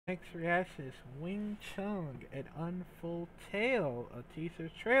Next reaction is Wing Chun, an Untold Tale, a teaser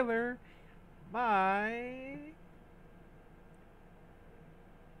trailer by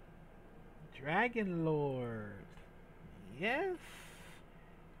Dragon Lord. Yes,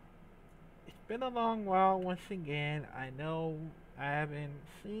 it's been a long while once again. I know I haven't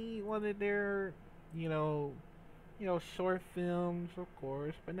seen one of their, you know, short films, of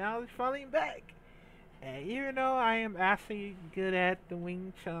course, but now it's finally back. And even though I am actually good at the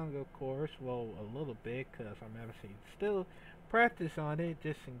Wing Chun, of course, well, a little bit, because I'm actually still practice on it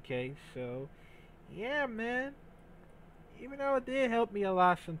just in case. So, yeah, man. Even though it did help me a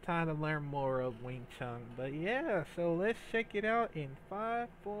lot some time to learn more of Wing Chun. But yeah, so let's check it out in 5,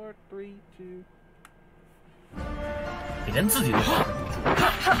 4, 3, 2. 你连自己都保护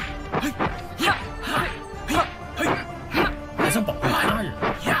不住，还想保护他人？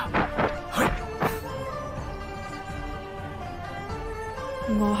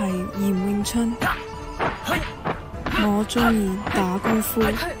我係嚴詠春，我中意打功夫、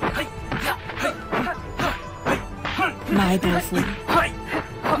賣豆腐、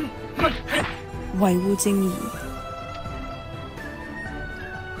維護正義。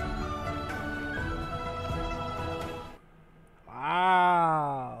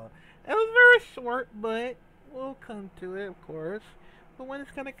Wow. It was very short, but we'll come to it, of course. But when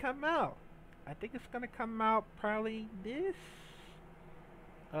it's gonna come out? I think it's gonna come out probably this.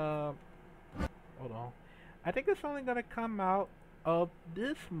 Uh, Hold on. I think it's only gonna come out of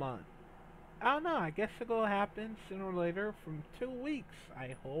this month. I don't know. I guess it'll happen sooner or later from 2 weeks.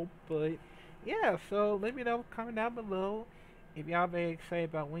 I hope, but yeah. So let me know. Comment down below if y'all very excited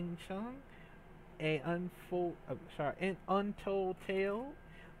about Wing Chun, an untold tale.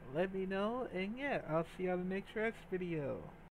 Let me know, and yeah, I'll see y'all in the next video.